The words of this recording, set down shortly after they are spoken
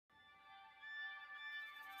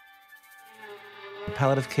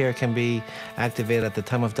palliative care can be activated at the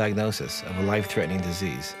time of diagnosis of a life-threatening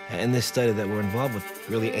disease. And this study that we're involved with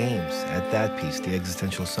really aims at that piece, the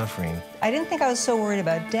existential suffering. I didn't think I was so worried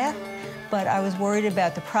about death, but I was worried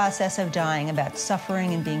about the process of dying, about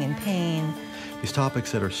suffering and being in pain. These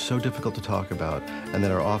topics that are so difficult to talk about and that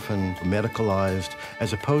are often medicalized,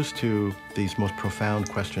 as opposed to these most profound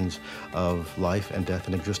questions of life and death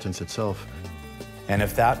and existence itself. And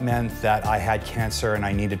if that meant that I had cancer and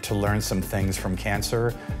I needed to learn some things from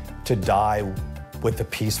cancer, to die with a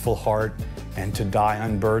peaceful heart and to die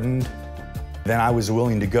unburdened, then I was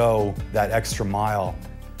willing to go that extra mile.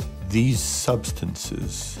 These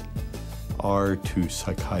substances are to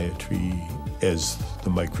psychiatry as the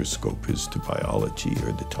microscope is to biology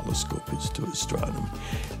or the telescope is to astronomy.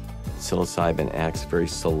 Psilocybin acts very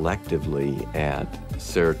selectively at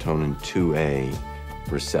serotonin 2A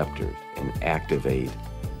receptors and activate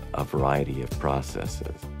a variety of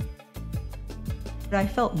processes. I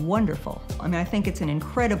felt wonderful. I mean, I think it's an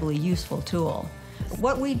incredibly useful tool.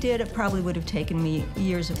 What we did, it probably would have taken me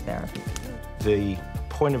years of therapy. The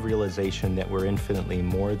point of realization that we're infinitely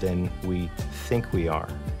more than we think we are.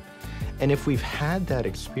 And if we've had that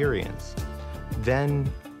experience, then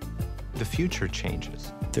the future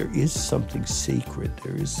changes. There is something sacred,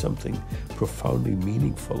 there is something profoundly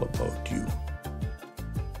meaningful about you.